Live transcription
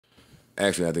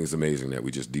Actually, I think it's amazing that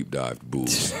we just deep dived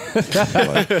booze.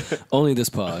 Like, only this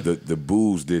pod. The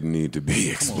booze didn't need to be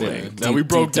explained. Now we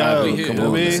broke down. Come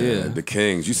on, yeah. The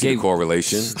Kings. You see the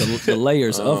correlation. The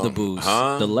layers of the booze.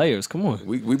 The layers. Come on.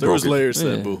 We There broke was it. layers to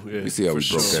that boo. Yeah, We see how we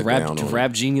broke that down.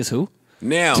 Rap genius who?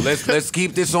 Now let's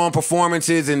keep this on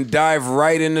performances and dive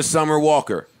right into Summer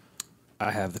Walker.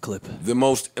 I have the clip.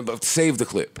 Save the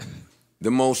clip.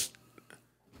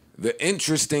 The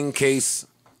interesting case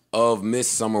of Miss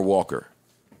Summer Walker.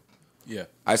 Yeah.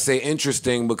 I say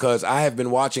interesting because I have been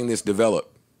watching this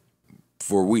develop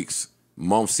for weeks,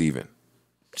 months even.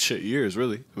 Shit, years,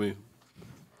 really. I mean,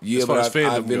 yeah, but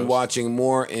I've been watching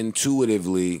more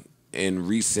intuitively in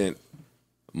recent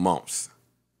months.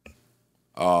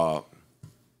 And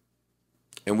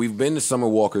we've been to Summer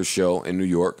Walker's show in New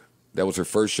York. That was her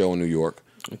first show in New York.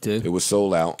 It was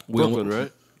sold out. Brooklyn,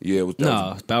 right? Yeah, it was.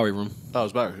 No, Bowery Room. Oh, it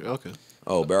was Bowery. Okay.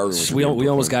 Oh, Bowery Room. We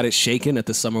almost got it shaken at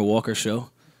the Summer Walker show.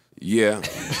 Yeah,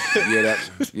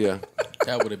 yeah,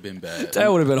 That would have been bad.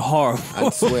 That would have been horrible. I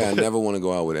swear, I never want to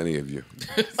go out with any of you.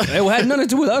 It had nothing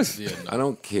to do with us. Yeah, no. I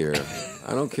don't care.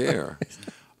 I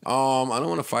don't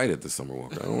want to fight at the Summer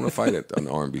Walker. I don't want to fight at an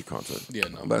R&B concert. Yeah,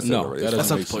 no. But I said No, already. that It's That's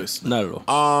fine. not the place. Not at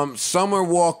all. Summer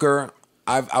Walker.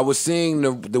 I was seeing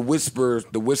the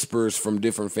whispers from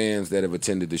different fans that have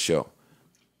attended the show.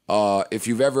 If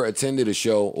you've ever attended a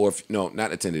show, or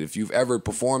if you've ever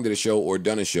performed at a show or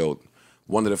done a show,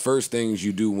 one of the first things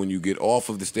you do when you get off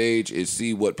of the stage is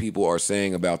see what people are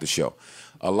saying about the show.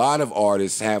 A lot of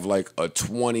artists have like a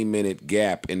 20-minute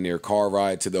gap in their car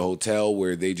ride to the hotel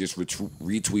where they just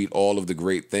retweet all of the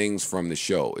great things from the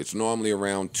show. It's normally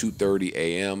around 2:30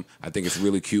 a.m. I think it's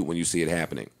really cute when you see it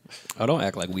happening. Oh, don't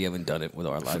act like we haven't done it with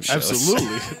our live shows.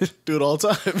 Absolutely. Do it all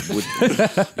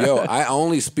the time. Yo, I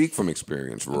only speak from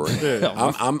experience, Rory.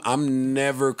 I'm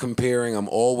never comparing. I'm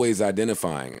always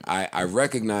identifying. I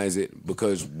recognize it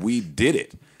because we did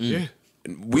it. Yeah.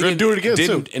 We gonna do it again,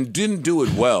 too. Didn't do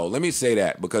it well. Let me say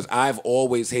that because I've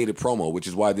always hated promo, which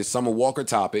is why this Summer Walker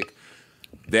topic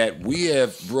that we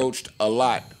have broached a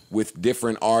lot with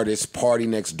different artists, Party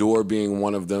Next Door being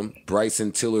one of them,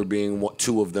 Bryson Tiller being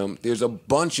two of them. There's a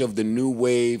bunch of the new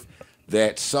wave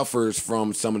that suffers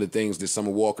from some of the things that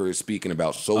Summer Walker is speaking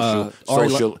about. Social.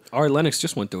 Ari Lennox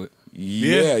just went through it.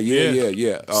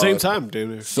 Yeah. Same time,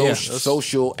 dude.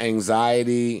 Social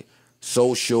anxiety,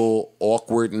 social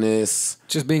awkwardness.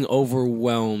 Just being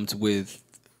overwhelmed with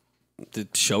the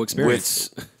show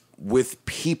experience. With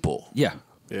people. Yeah.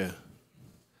 Yeah.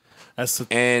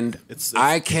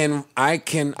 I can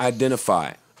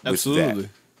identify with that.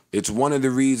 It's one of the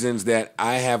reasons that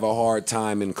I have a hard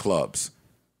time in clubs.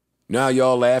 Now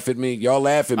y'all laugh at me.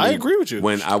 I agree with you.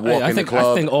 When I walk in the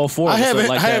club. I think all four of us are like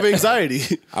I have that.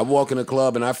 anxiety. I walk in a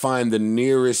club and I find the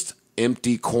nearest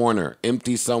empty corner,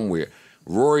 empty somewhere.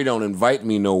 Rory don't invite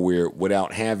me nowhere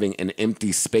without having an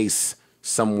empty space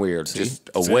somewhere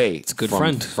just away It's a good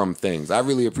friend. from things. I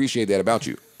really appreciate that about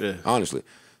you, honestly.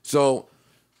 So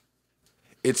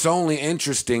it's only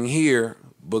interesting here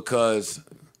because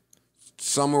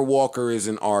Summer Walker is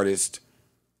an artist,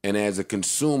 and as a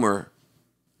consumer,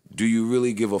 do you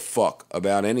really give a fuck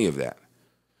about any of that?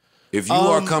 If you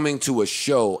are coming to a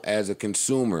show as a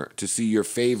consumer to see your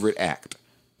favorite act,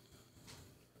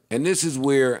 and this is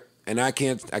where, and I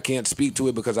can't speak to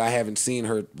it because I haven't seen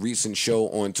her recent show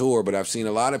on tour, but I've seen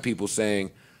a lot of people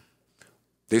saying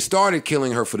they started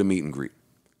killing her for the meet and greet,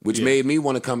 which made me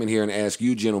want to come in here and ask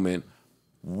you gentlemen,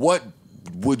 what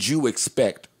would you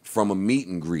expect from a meet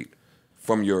and greet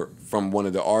from one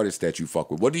of the artists that you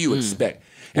fuck with? What do you expect?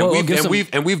 And we've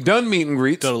done meet and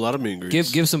greets. Done a lot of meet and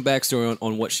greets. Give some backstory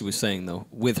on what she was saying though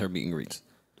with her meet and greets.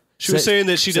 She was saying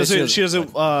that she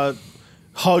doesn't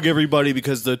hug everybody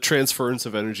because the transference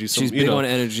of energy. She's big on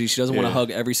energy. She doesn't want to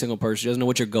hug every single person. She doesn't know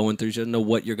what you're going through. She doesn't know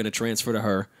what you're going to transfer to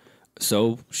her.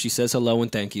 So she says hello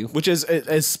and thank you. Which is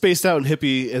as spaced out and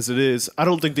hippie as it is, I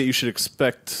don't think that you should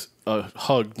expect a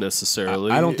hug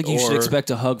necessarily. I don't think you should expect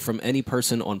a hug from any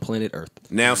person on planet Earth.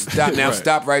 Now stop. Now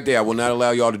stop right there. I will not allow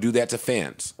y'all to do that to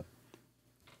fans.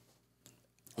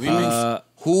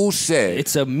 Who said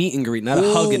it's a meet and greet, not a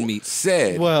hug and meet?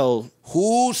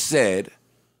 Who said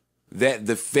that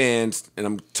the fans, and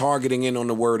I'm targeting in on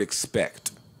the word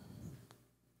expect.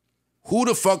 Who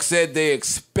the fuck said they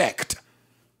expect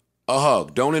a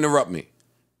hug? Don't interrupt me.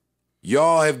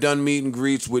 Y'all have done meet and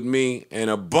greets with me, and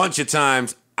a bunch of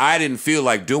times I didn't feel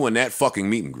like doing that fucking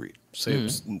meet and greet. Same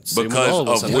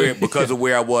Because of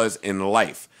where I was in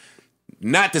life.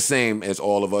 Not the same as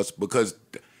all of us, because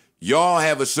y'all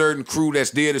have a certain crew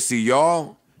that's there to see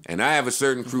y'all, and I have a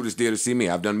certain crew that's there to see me.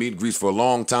 I've done meet and greets for a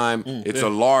long time. It's a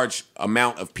large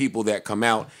amount of people that come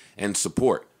out and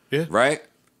support. Yeah. Right?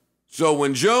 So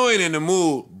when Joe ain't in the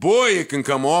mood, boy, it can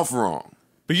come off wrong.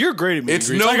 But you're great at meet and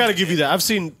greets. I got to give you that. I've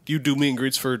seen you do meet and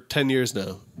greets for 10 years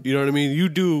now. You know what I mean? You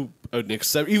do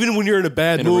even when you're in a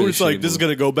bad mood, it's like, this is going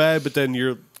to go bad, but then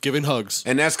you're giving hugs.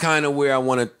 And that's kind of where I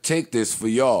want to take this for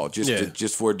y'all,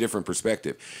 just for a different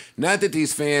perspective. Not that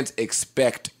these fans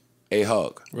expect a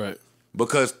hug. Right.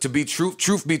 Because to be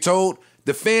truth be told,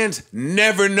 the fans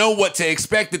never know what to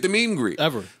expect at the meet and greet.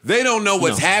 Ever. They don't know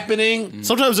what's happening.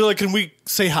 Sometimes they're like, can we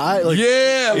say hi? Like,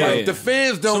 the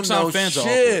fans don't know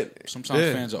shit.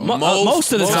 Sometimes fans are awkward.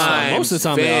 Most of the time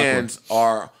fans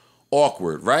are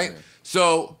awkward, right?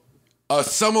 So a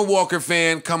Summer Walker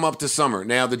fan come up to Summer.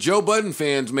 Now, the Joe Budden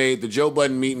fans made the Joe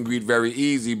Budden meet and greet very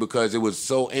easy because it was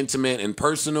so intimate and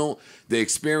personal. The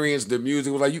experience, the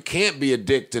music was like, you can't be a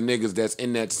dick to niggas that's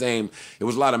in that same. It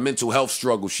was a lot of mental health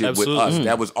struggle shit with us.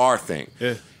 That was our thing.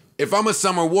 Yeah. If I'm a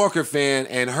Summer Walker fan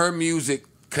and her music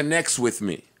connects with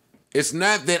me, it's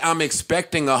not that I'm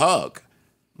expecting a hug.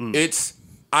 It's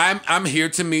I'm here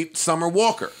to meet Summer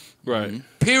Walker. Right.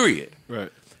 Period.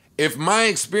 Right. If my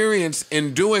experience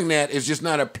in doing that is just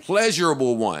not a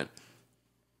pleasurable one,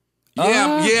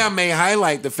 I may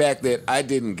highlight the fact that I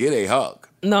didn't get a hug.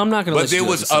 No, I'm not going to. But there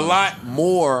was a lot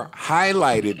more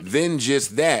highlighted than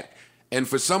just that. And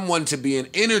for someone to be an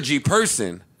energy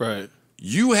person, right,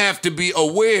 you have to be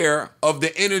aware of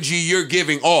the energy you're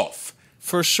giving off.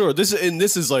 For sure. This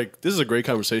is a great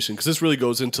conversation because this really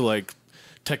goes into like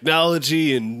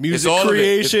technology and music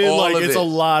creation. It's a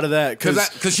lot of that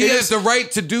because she has the right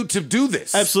to do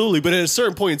this. Absolutely, but at a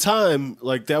certain point in time,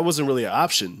 like that wasn't really an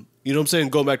option. You know what I'm saying?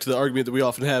 Going back to the argument that we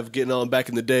often have, getting on back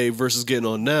in the day versus getting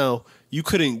on now. You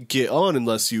couldn't get on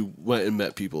unless you went and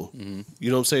met people. Mm-hmm. You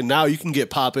know what I'm saying? Now you can get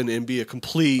popping and be a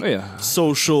complete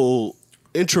social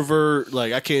introvert.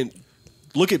 Like I can't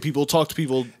look at people, talk to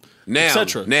people,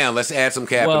 etc. Now let's add some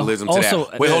capitalism to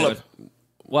that. Wait, hold up.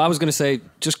 Well, I was going to say,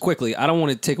 just quickly, I don't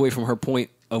want to take away from her point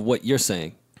of what you're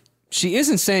saying. She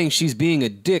isn't saying she's being a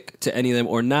dick to any of them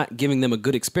or not giving them a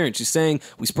good experience. She's saying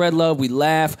we spread love, we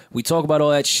laugh, we talk about all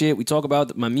that shit, we talk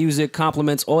about my music,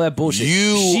 compliments, all that bullshit.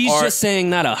 She's just saying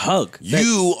not a hug.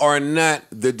 You are not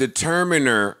the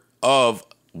determiner of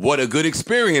what a good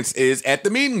experience is at the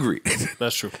meet and greet.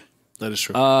 That's true. That is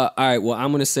true. All right, well, I'm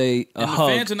going to say a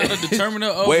hug. The fans are not a determiner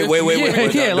of wait.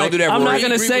 Don't do that, I'm Rory. not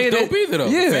going to say that. Dope either, though.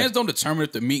 Yeah. Fans don't determine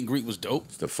if the meet and greet was dope.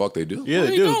 The fuck they do? Yeah,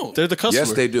 they do. Don't. They're the customer.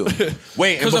 Yes, they do.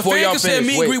 Wait, and because a before fan y'all can say a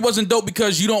finish, meet and greet wasn't dope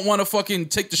because you don't want to fucking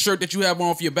take the shirt that you have on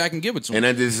off your back and give it to them.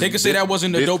 And they can say that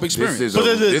wasn't a dope experience. But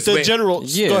the general...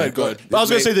 Go ahead. I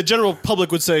was going to say the general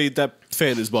public would say that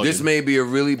fan is bugging. This may be a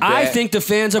really bad... I think the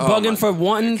fans are bugging for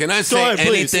wanting... Can I say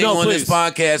anything on this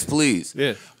podcast, please?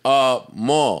 Yeah.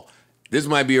 Maul. This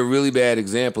might be a really bad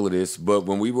example of this, but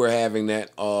when we were having that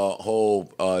whole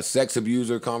sex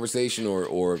abuser conversation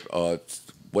or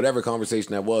whatever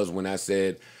conversation that was, when I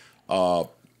said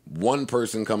one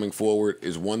person coming forward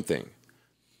is one thing,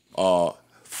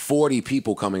 40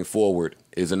 people coming forward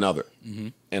is another. Mm-hmm.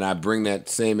 And I bring that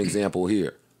same example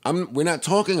here. We're not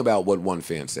talking about what one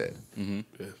fan said. Mm-hmm.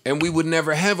 Yeah. And we would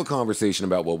never have a conversation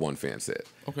about what one fan said.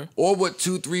 Okay. Or what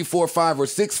 2, 3, 4, 5, or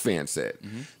 6 fans said.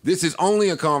 Mm-hmm. This is only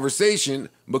a conversation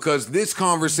because this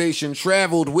conversation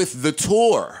traveled with the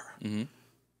tour. Mm-hmm.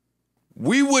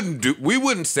 We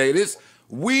wouldn't say this.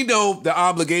 We know the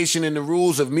obligation and the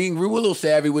rules of meet and greet. We're a little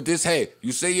savvy with this. Hey,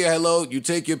 you say your hello, you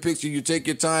take your picture, you take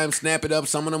your time, snap it up.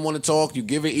 Some of them want to talk. You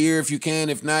give an ear if you can.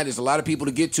 If not, there's a lot of people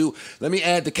to get to. Let me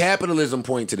add the capitalism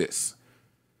point to this.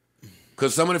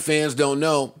 Because some of the fans don't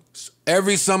know.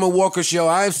 Every Summer Walker show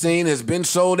I've seen has been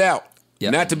sold out.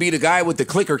 Yep. Not to be the guy with the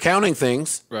clicker counting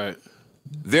things. Right.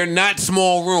 They're not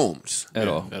small rooms. At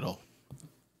all.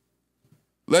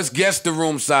 Let's guess the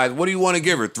room size. What do you want to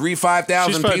give her?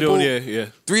 5,000 people? Yeah.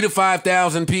 3,000 to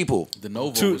 5,000 people. The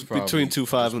Novo was probably between 2,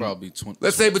 5, and probably 20.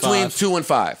 Let's say between 5. 2 and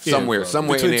 5, somewhere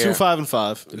between in there. 2, 5, and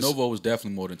 5. The Novo was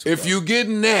definitely more than 2. If you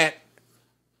getting that,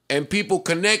 and people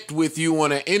connect with you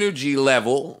on an energy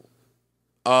level,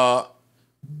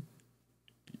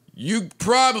 you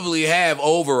probably have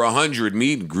over 100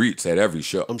 meet and greets at every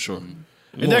show. I'm sure.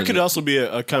 And that could also be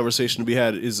a conversation to be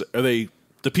had. Are they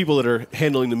the people that are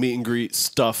handling the meet and greet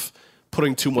stuff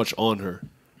putting too much on her?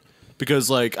 Because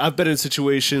like I've been in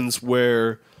situations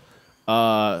where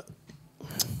it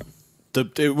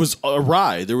was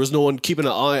awry. There was no one keeping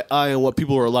an eye on what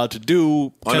people were allowed to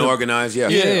do. Unorganized,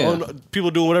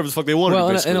 people doing whatever the fuck they wanted. Well,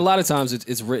 and a lot of times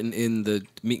it's written in the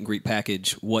meet and greet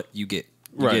package what you get.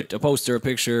 You get a poster, a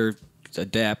picture, a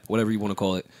dap, whatever you want to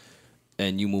call it,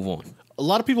 and you move on. A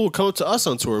lot of people will come up to us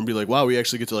on tour and be like, "Wow, we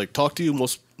actually get to like talk to you."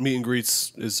 Most meet and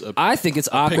greets is. I think it's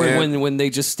awkward when they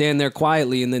just stand there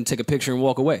quietly and then take a picture and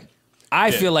walk away.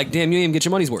 I feel like, damn, you didn't even get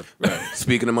your money's worth. Right.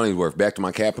 Speaking of money's worth, back to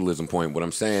my capitalism point, what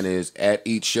I'm saying is at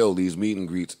each show, these meet and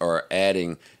greets are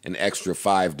adding an extra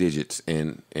 5 digits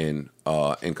in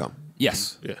income.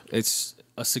 Yes. Yeah. It's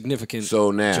a significant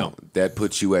So now, jump. that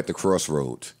puts you at the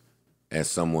crossroads as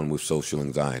someone with social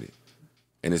anxiety.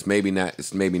 And it's maybe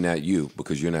not you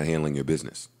because you're not handling your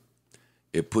business.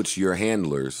 It puts your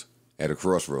handlers at a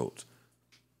crossroads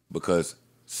because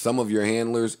some of your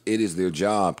handlers, it is their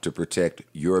job to protect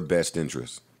your best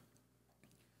interests.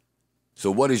 So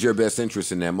what is your best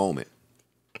interest in that moment?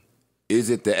 Is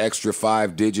it the extra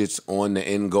 5 digits on the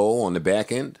end goal on the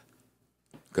back end?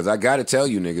 Because I got to tell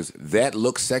you niggas, that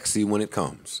looks sexy when it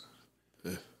comes.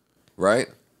 Right?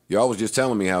 Y'all was just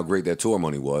telling me how great that tour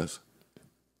money was.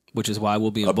 Which is why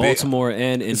we'll be in Baltimore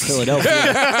and in Philadelphia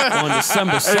on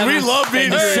December 7th. And we love being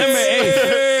December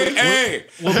 8th. Hey,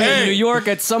 We'll be in New York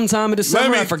at some time in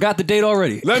December. I forgot the date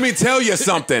already. Let me tell you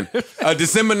something.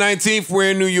 December 19th,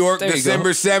 we're in New York.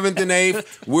 December 7th and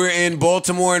 8th, we're in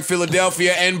Baltimore and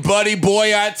Philadelphia. And buddy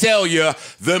boy, I tell you,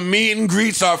 the meet and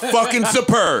greets are fucking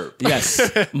superb.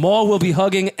 Yes. Maul will be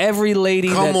hugging every lady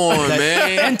that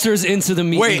man. enters into the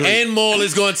meet and greet. Wait, and Maul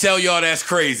is going to tell y'all that's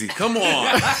crazy. Come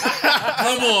on.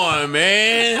 Come on,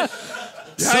 man.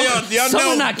 Y'all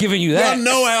Someone not giving you that. Y'all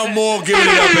know how Maul giving it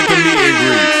up at the meet and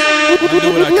greets.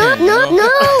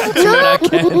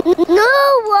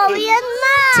 No, Warrior,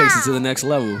 no. Takes it to the next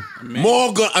level.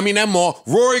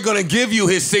 Rory gonna give you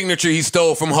his signature he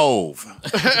stole from Hove.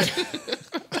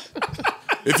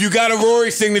 If you got a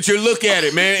Rory signature, look at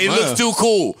it, man. It looks too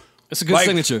cool. It's a good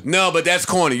signature. No, but that's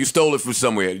corny. You stole it from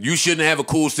somewhere. You shouldn't have a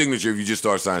cool signature if you just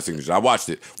start signing signatures. I watched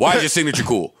it. Why is your signature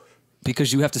cool?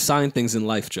 Because you have to sign things in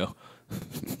life, Joe.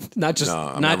 Not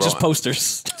just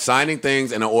posters. Signing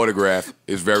things and an autograph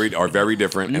are very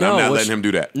different, and I'm not letting him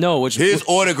do that. No, his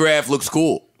autograph looks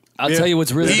cool. I'll tell you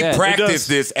what's really bad. He practiced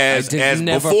this as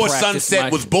before Sunset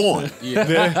was born.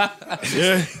 Yeah.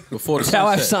 Before the That's how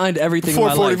I've signed everything in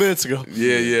my 40 life. minutes ago.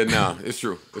 Yeah, no, it's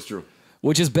true. It's true.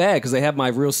 Which is bad because they have my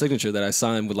real signature that I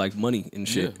signed with like money and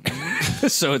shit. Yeah.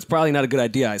 So it's probably not a good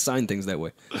idea I sign things that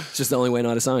way. It's just the only way I know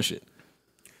how to sign shit.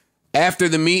 After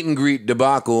the meet and greet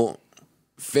debacle,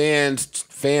 fans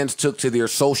took to their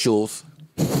socials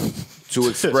to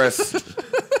express.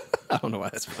 I don't know why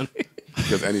that's funny.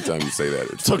 Because anytime you say that,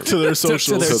 it's took to their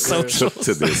socials. Took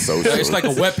to their socials. It's like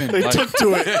a weapon. They took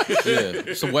to it. Yeah,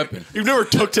 it's a weapon. You've never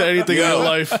took to anything in your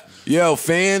life. Yo,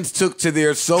 fans took to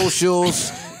their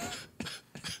socials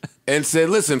and said,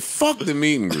 "Listen, fuck the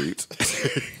meet and greets.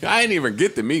 I didn't even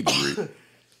get the meet and greet.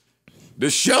 The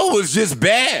show was just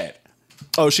bad."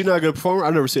 Oh, she not a good performer?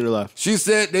 I've never seen her live.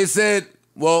 They said,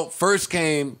 well, first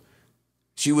came,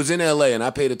 she was in L.A., and I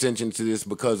paid attention to this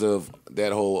because of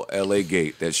that whole L.A.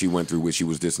 gate that she went through where she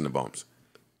was dissing the bumps.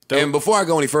 And before I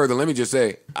go any further, let me just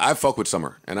say, I fuck with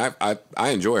Summer, and I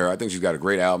enjoy her. I think she's got a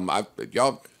great album. I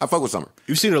fuck with Summer.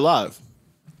 You've seen her live?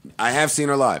 I have seen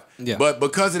her live. Yeah. But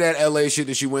because of that L.A. shit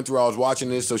that she went through, I was watching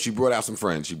this, so she brought out some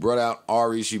friends. She brought out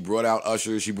Ari, she brought out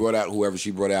Usher, she brought out whoever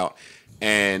she brought out,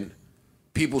 and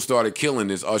people started killing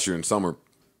this Usher and Summer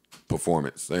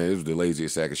performance. It was the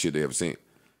laziest sack of shit they ever seen.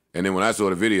 And then when I saw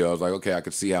the video, I was like, okay, I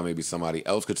could see how maybe somebody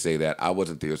else could say that. I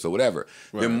wasn't there, so whatever.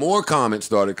 Right. Then more comments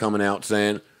started coming out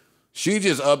saying, she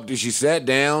sat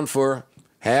down for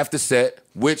half the set,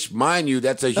 which, mind you,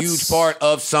 that's a huge part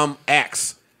of some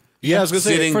acts. Yeah, I was going to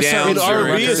say, sitting down in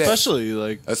R&B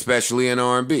especially. Especially in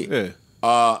R&B.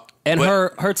 Yeah.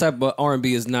 Her type of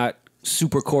R&B is not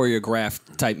super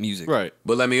choreographed type music. Right.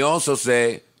 But let me also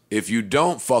say, if you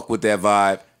don't fuck with that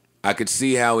vibe, I could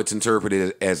see how it's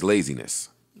interpreted as laziness.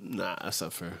 Nah, that's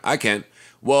not fair. I can.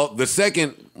 Well, the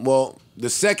second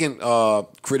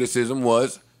criticism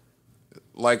was,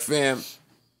 like, fam,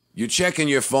 you're checking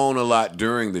your phone a lot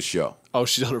during the show. Oh,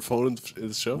 she's on her phone in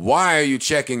the show? Why are you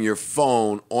checking your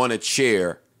phone on a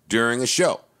chair during a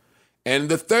show? And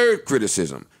the third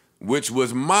criticism, which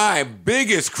was my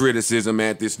biggest criticism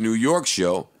at this New York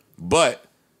show, but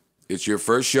it's your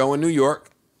first show in New York,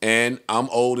 and I'm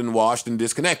old and washed and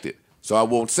disconnected, so I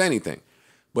won't say anything.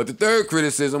 But the third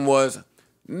criticism was,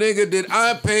 nigga, did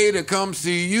I pay to come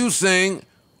see you sing,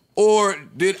 or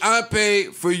did I pay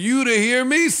for you to hear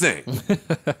me sing?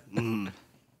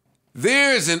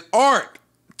 There's an art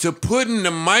to putting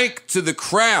the mic to the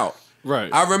crowd.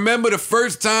 Right. I remember the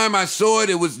first time I saw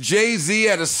it was Jay-Z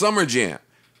at a Summer Jam,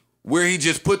 where he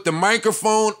just put the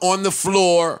microphone on the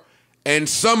floor and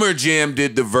Summer Jam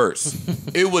did the verse.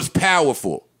 It was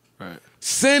powerful. Right.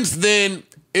 Since then,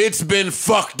 it's been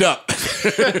fucked up.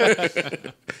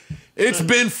 It's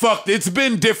been fucked. It's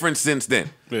been different since then.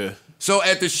 Yeah. So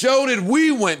at the show that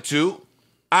we went to,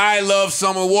 I love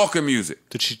Summer Walker music.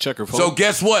 Did she check her phone? So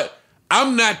guess what?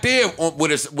 I'm not there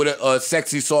with a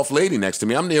sexy, soft lady next to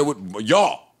me. I'm there with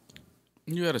y'all.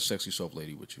 You had a sexy, soft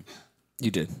lady with you.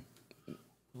 You did.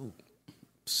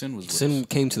 Sin was with Sin us.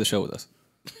 came to the show with us.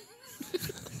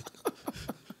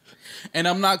 And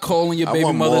I'm not calling your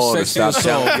baby mother sexy or soft.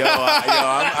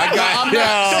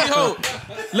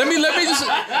 Let me just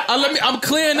I'm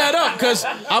clearing that up because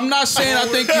I'm not saying I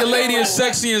think your lady is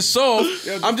sexy and soft.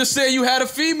 I'm just saying you had a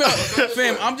female,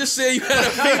 fam. I'm just saying you had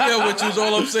a female with you. Is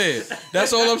all I'm saying.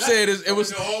 That's all I'm saying. Is it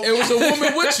was a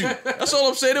woman with you. That's all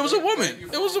I'm saying. It was a woman.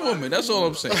 It was a woman. That's all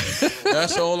I'm saying.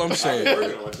 That's all I'm saying.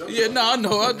 Yeah, no, I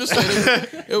know. I'm just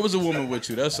saying it was a woman with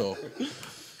you. That's all.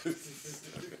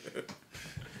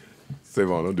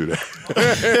 Savon, don't do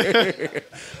that.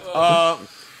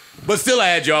 But still, I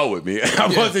had y'all with me. I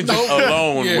wasn't just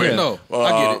alone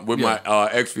with my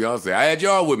ex-fiance. I had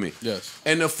y'all with me. Yes.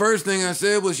 And the first thing I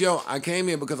said was, yo, I came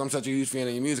here because I'm such a huge fan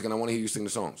of your music and I want to hear you sing the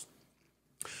songs.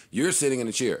 You're sitting in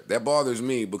a chair. That bothers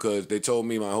me because they told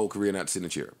me my whole career not to sit in a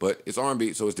chair. But it's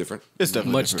R&B, so it's different. It's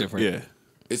definitely much different. Yeah.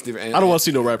 It's different. And I don't want to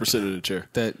see no rapper sitting in a chair.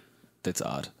 That's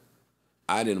odd.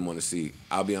 I didn't want to see.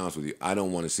 I'll be honest with you. I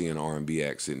don't want to see an R&B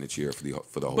act sit in the chair for the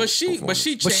whole. But she changed.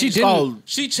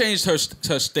 She changed her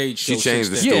stage show. She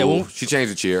changed the stool. She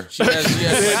changed the chair. She has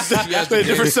the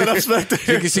different setups back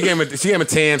there. She gave him a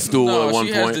tan stool at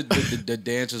one point. She has the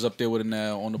dancers up there with her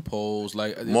now on the poles.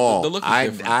 Like Maul, the look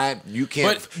is different. You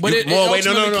can't. But Maul, wait,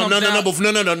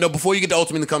 no. Before you get to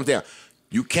ultimately comes down,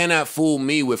 you cannot fool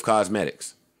me with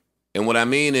cosmetics. And what I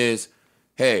mean is,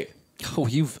 hey. Oh,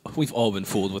 we've all been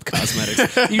fooled with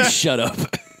cosmetics. You shut up.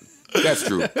 That's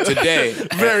true. Today,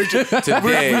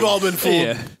 we've all been fooled.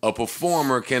 Yeah. A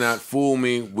performer cannot fool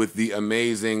me with the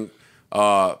amazing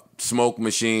smoke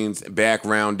machines,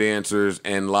 background dancers,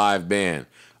 and live band.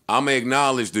 I'm gonna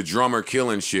acknowledge the drummer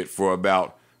killing shit for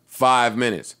about 5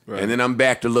 minutes, and then I'm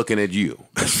back to looking at you.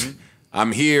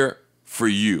 I'm here for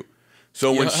you.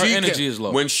 So when her energy is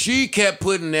low. When she kept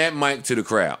putting that mic to the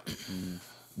crowd.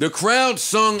 The crowd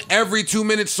sung every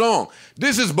 2-minute song.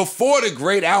 This is before the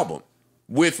great album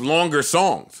with longer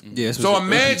songs. Yeah, so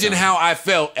imagine how I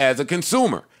felt as a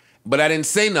consumer. But I didn't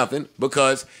say nothing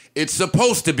because it's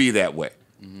supposed to be that way.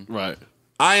 Mm-hmm. Right.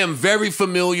 I am very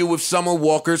familiar with Summer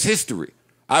Walker's history.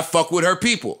 I fuck with her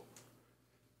people.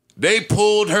 They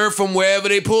pulled her from wherever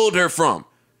they pulled her from.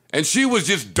 And she was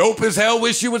just dope as hell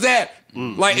where she was at.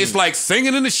 Like, it's like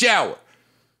singing in the shower.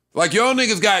 Like, y'all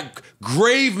niggas got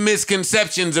grave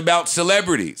misconceptions about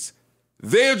celebrities.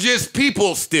 They're just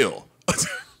people still.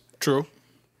 True.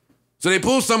 So they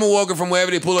pull Summer Walker from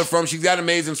wherever they pull her from. She's got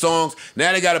amazing songs.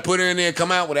 Now they got to put her in there,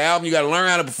 come out with an album. You got to learn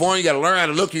how to perform. You got to learn how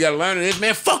to look. You got to learn this.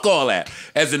 Man, fuck all that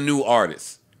as a new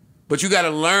artist. But you got to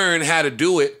learn how to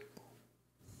do it.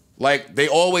 Like, they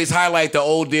always highlight the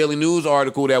old Daily News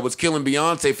article that was killing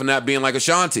Beyonce for not being like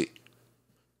Ashanti.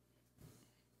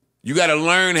 You got to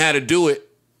learn how to do it.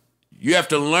 You have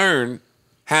to learn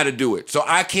how to do it. So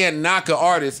I can't knock an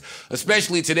artist,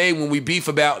 especially today when we beef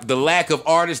about the lack of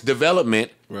artist development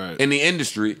in the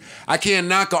industry. I can't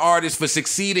knock an artist for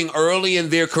succeeding early in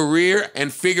their career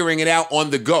and figuring it out on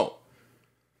the go.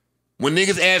 When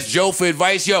niggas ask Joe for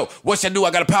advice, yo, what should I do? I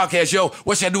got a podcast, yo.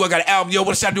 What should I do? I got an album, yo.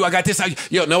 What should I do? I got this.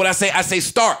 Yo, know what I say? I say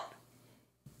start.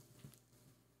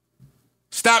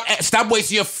 Stop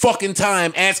wasting your fucking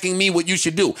time asking me what you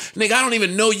should do. Nigga, I don't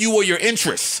even know you or your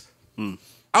interests. I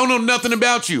don't know nothing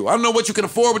about you. I don't know what you can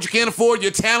afford, what you can't afford,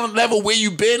 your talent level, where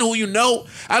you been, who you know.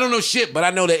 I don't know shit, but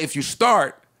I know that if you just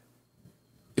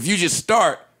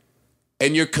start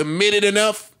and you're committed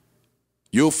enough,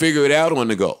 you'll figure it out on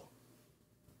the go.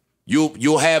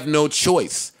 You'll have no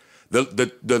choice.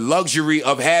 The luxury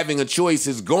of having a choice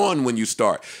is gone when you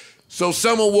start. So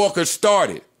Summer Walker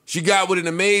started. She got with an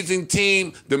amazing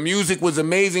team. The music was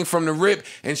amazing from the rip,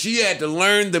 and she had to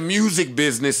learn the music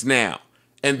business now.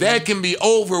 And that can be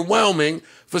overwhelming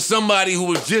for somebody who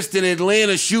was just in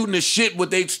Atlanta shooting the shit with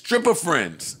their stripper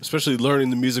friends. Especially learning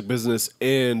the music business,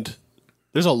 and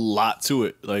there's a lot to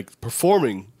it. Like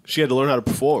performing, she had to learn how to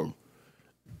perform.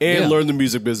 And learn the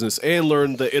music business, and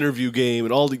learn the interview game,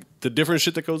 and all the different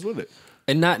shit that goes with it.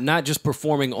 And not just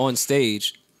performing on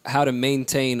stage, how to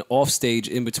maintain off stage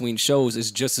in between shows is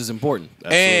just as important.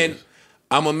 Absolutely. And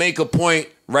I'm going to make a point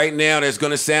right now that's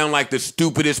going to sound like the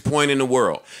stupidest point in the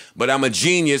world. But I'm a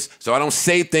genius, so I don't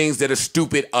say things that are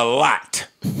stupid a lot.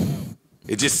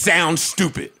 It just sounds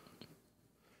stupid.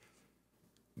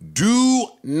 Do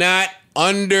not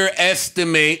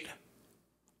underestimate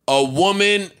a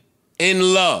woman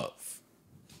in love.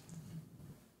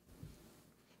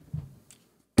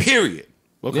 Period.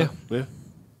 Okay. Yeah.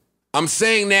 I'm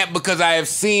saying that because I have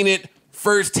seen it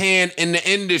firsthand in the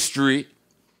industry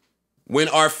when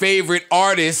our favorite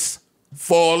artists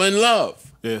fall in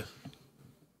love. Yeah.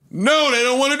 No, they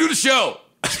don't want to do the show.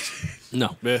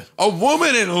 No. Yeah. A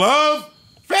woman in love?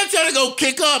 I'm trying to go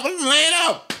kick up. I'm laying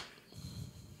up.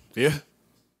 Yeah.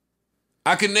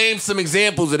 I can name some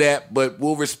examples of that, but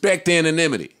we'll respect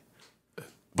anonymity.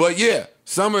 But yeah,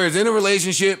 Summer is in a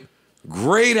relationship.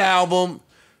 Great album.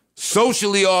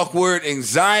 Socially awkward,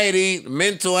 anxiety,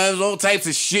 mental health, all types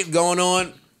of shit going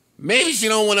on. Maybe she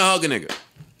don't want to hug a nigga.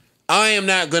 I am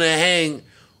not going to hang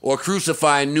or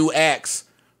crucify new acts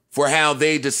for how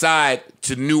they decide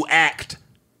to new act.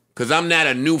 Because I'm not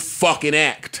a new fucking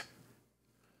act.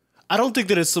 I don't think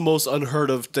that it's the most unheard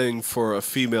of thing for a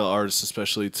female artist,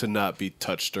 especially, to not be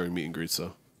touched during meet and greets,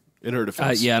 though. In her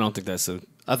defense. Yeah, I don't think that's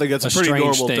I think that's a pretty strange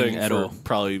normal thing thing at for all.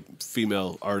 probably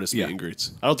female artist meet and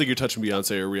greets. I don't think you're touching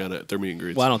Beyonce or Rihanna at their meet and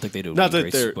greets. Well, I don't think they do. Not meet and that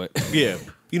greets, they're, but yeah,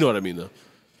 you know what I mean, though.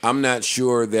 I'm not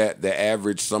sure that the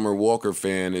average Summer Walker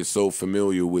fan is so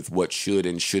familiar with what should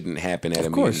and shouldn't happen at a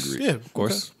meet and greet. Yeah, of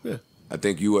course. Okay. Yeah. I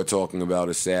think you are talking about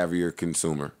a savvier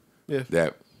consumer. Yeah.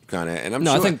 That kind of, and I'm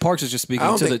no, sure I think Parks is just speaking I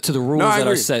don't to think- the rules No, I that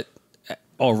are agree. set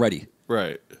already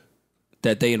Right.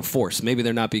 that they enforce. Maybe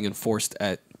they're not being enforced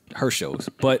at her shows,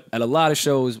 but at a lot of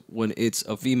shows when it's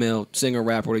a female singer,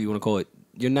 rapper, whatever you want to call it,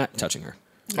 you're not touching her.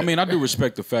 I mean, I do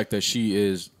respect the fact that she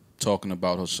is talking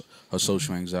about her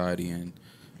social anxiety and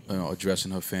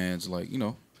addressing her fans. Like,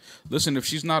 listen, if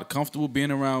she's not comfortable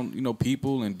being around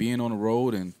people and being on the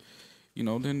road and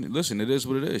then listen, it is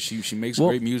what it is. She makes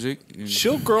great music. And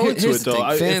She'll grow into Here's it, the though.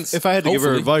 thing, fans- If I had to give her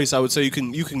hopefully- advice, I would say you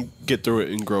can get through it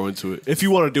and grow into it. If you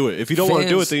want to do it. If you don't want to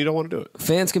do it, Fans- then you don't want to do it.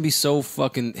 Fans can be so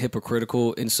fucking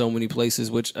hypocritical in so many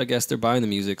places, which I guess they're buying the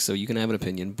music, so you can have an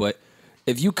opinion. But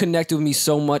if you connect with me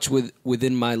so much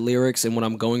within my lyrics and what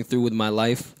I'm going through with my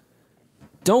life,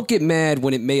 don't get mad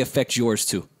when it may affect yours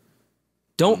too.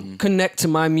 Don't connect to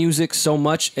my music so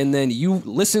much and then you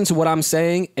listen to what I'm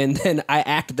saying and then I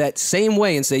act that same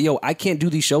way and say, yo, I can't do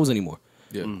these shows anymore.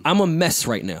 Yeah. I'm a mess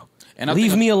right now. And I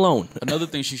Leave think me alone. Another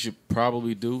thing she should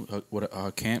probably do, what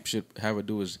her camp should have her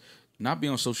do, is not be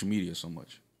on social media so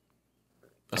much.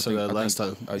 I said that last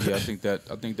time. Yeah, I think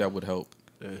that would help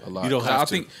a lot. You don't have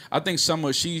to. I think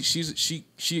Summer she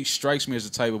strikes me as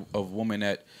the type of woman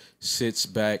that sits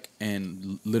back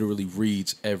and literally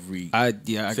reads every. I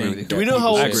agree with you. Do we know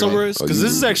how old Summer is? Oh, Because you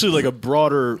this is agree. actually like a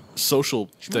broader social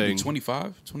She might be thing.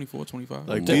 25, 24, 25.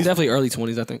 Like De- these- definitely early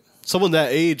 20s, I think. someone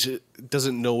that age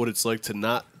doesn't know what it's like to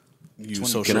not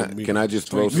use social media. Can I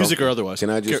just throw music something, or otherwise? Can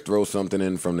I just throw something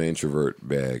in from the introvert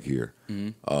bag here?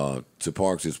 To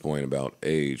Parks' point about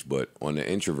age, but on the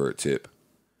introvert tip,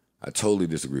 I totally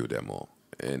disagree with that, Maul.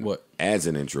 And What? As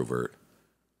an introvert,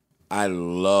 I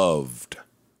loved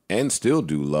and still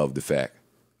do love the fact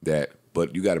that,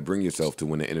 but you got to bring yourself to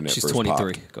when the internet She's first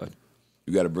 23. popped. Go ahead.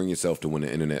 You got to bring yourself to when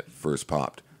the internet first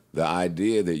popped. The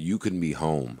idea that you can be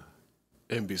home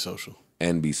and be social.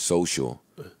 and be social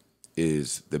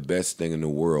is the best thing in the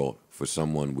world for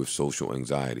someone with social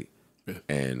anxiety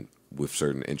and with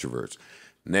certain introverts.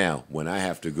 Now, when I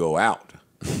have to go out,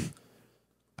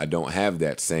 I don't have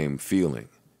that same feeling.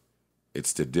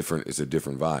 It's a different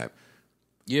vibe.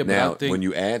 Yeah, but Now, I think when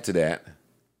you add to that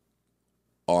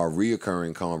are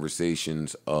reoccurring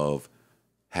conversations of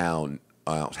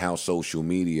how social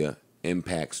media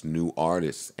impacts new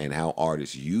artists and how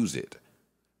artists use it.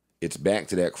 It's back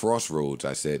to that crossroads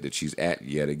I said that she's at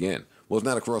yet again. Well, it's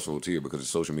not a crossroads here because of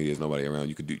social media. There's nobody around.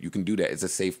 You can do that. It's a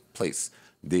safe place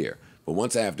there. But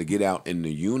once I have to get out in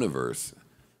the universe,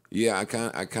 yeah,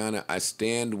 I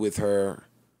stand with her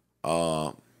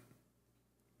to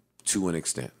an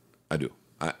extent. I do.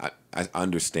 I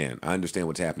understand. I understand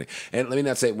what's happening. And let me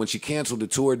not say, when she canceled the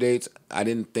tour dates, I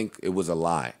didn't think it was a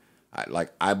lie.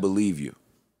 I believe you.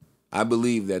 I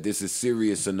believe that this is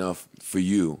serious enough for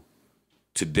you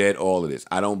to dead all of this.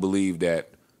 I don't believe that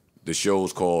the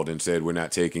show's called and said we're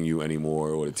not taking you anymore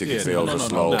or the ticket sales are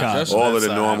slow. All of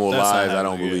the normal lies I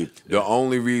don't believe. The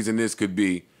only reason this could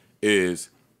be is,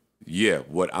 yeah,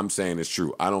 what I'm saying is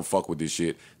true. I don't fuck with this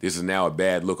shit. This is now a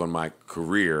bad look on my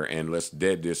career, and let's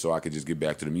dead this so I could just get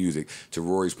back to the music. To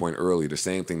Rory's point earlier, the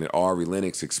same thing that Ari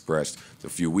Lennox expressed a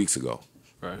few weeks ago.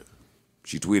 Right.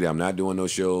 She tweeted, I'm not doing no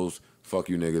shows. Fuck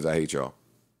you niggas. I hate y'all.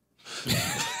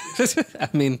 I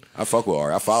mean, I fuck with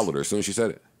Ari. I followed her as soon as she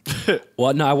said it.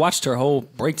 well, no, I watched her whole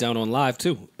breakdown on live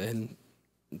too, and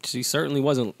she certainly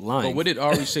wasn't lying. But what did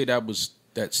Ari say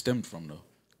that stemmed from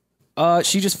though?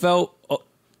 She just felt.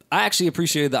 I actually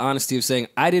appreciated the honesty of saying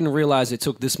I didn't realize it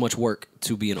took this much work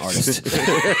to be an artist.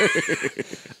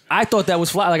 I thought that was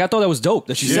fly. Like I thought that was dope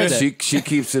that she said that. She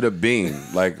keeps it a beam.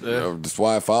 Like that's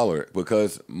why I follow her,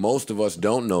 because most of us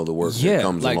don't know the work that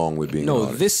comes along with being an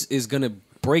artist. This is gonna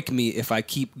break me if I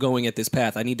keep going at this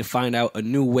path. I need to find out a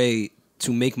new way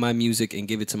to make my music and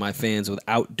give it to my fans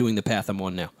without doing the path I'm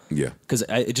on now. Yeah. Because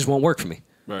it just won't work for me.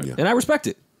 Right. Yeah. And I respect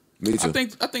it. Me too.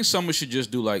 I think Summer should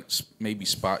just do like maybe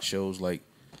spot shows, like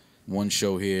one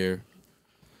show here,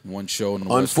 one show on the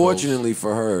West Coast. Unfortunately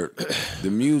for her, the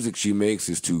music she makes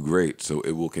is too great, so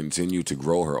it will continue to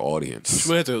grow her audience. She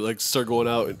might have to like start going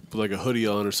out with like a hoodie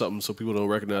on or something so people don't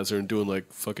recognize her and doing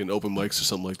like fucking open mics or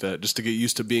something like that just to get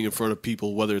used to being in front of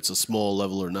people, whether it's a small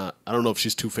level or not. I don't know if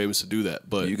she's too famous to do that,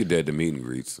 but You could dead to meet and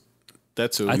greets.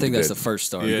 that's who. I think that's dead. the first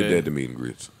start. You Yeah. could dead to meet and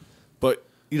greets. But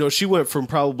you know, she went from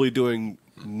probably doing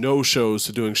no shows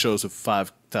to doing shows with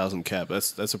 5,000 cap.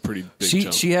 That's a pretty big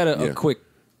jump. She had a Yeah. quick.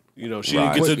 You know, she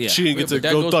Right. didn't get to Yeah. she didn't get to But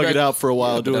that go goes thug back- it out for a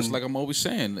while but doing. that's like I'm always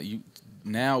saying.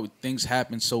 Now things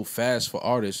happen so fast for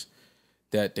artists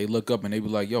that they look up and they be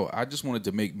like, "Yo, I just wanted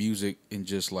to make music and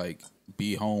just like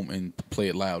be home and play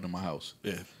it loud in my house."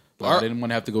 yeah. Like, I didn't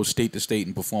want to have to go state to state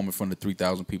and perform in front of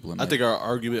 3,000 people. I think our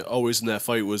argument always in that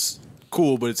fight was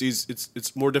cool, but it's easy,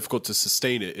 it's more difficult to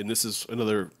sustain it, and this is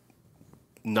another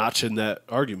notch in that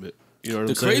argument. You know what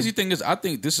the I'm saying? crazy thing is, I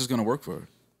think this is gonna work for her.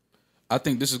 I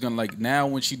think this is gonna like now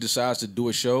when she decides to do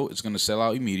a show, it's gonna sell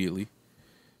out immediately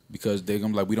because they're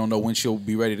gonna be like, we don't know when she'll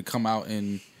be ready to come out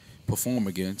and perform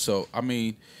again. So I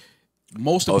mean,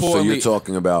 most Oh, so importantly, you're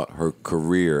talking about her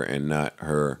career and not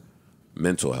her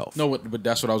mental health. no, but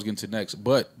that's what I was getting to next.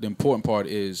 But the important part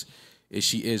is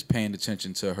she is paying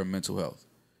attention to her mental health,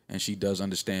 and she does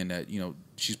understand that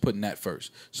she's putting that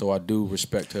first. So I do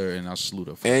respect her, and I salute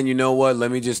her. For And you know what? Let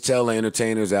me just tell the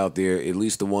entertainers out there, at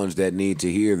least the ones that need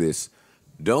to hear this,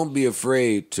 don't be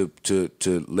afraid to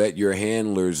let your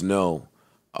handlers know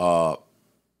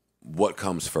what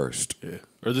comes first. Yeah.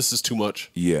 Or this is too much.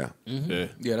 Yeah. Yeah.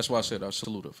 Yeah, that's why I said I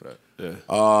salute her for that.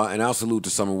 Yeah. And I'll salute to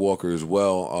Summer Walker as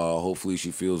well. Hopefully she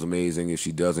feels amazing. If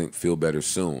she doesn't, feel better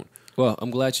soon. Well,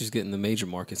 I'm glad she's getting the major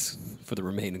markets for the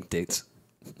remaining dates.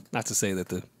 Not to say that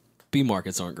the B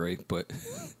markets aren't great, but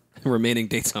remaining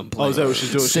dates I'm playing. Oh, is that what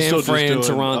she's doing? She's San still just Fran, doing-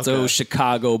 Toronto, okay.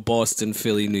 Chicago, Boston,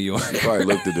 Philly, New York. Probably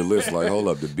looked at the list like, hold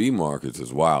up, the B markets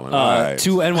is wild.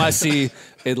 To NYC,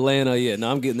 Atlanta. Yeah, no,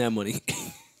 I'm getting that money.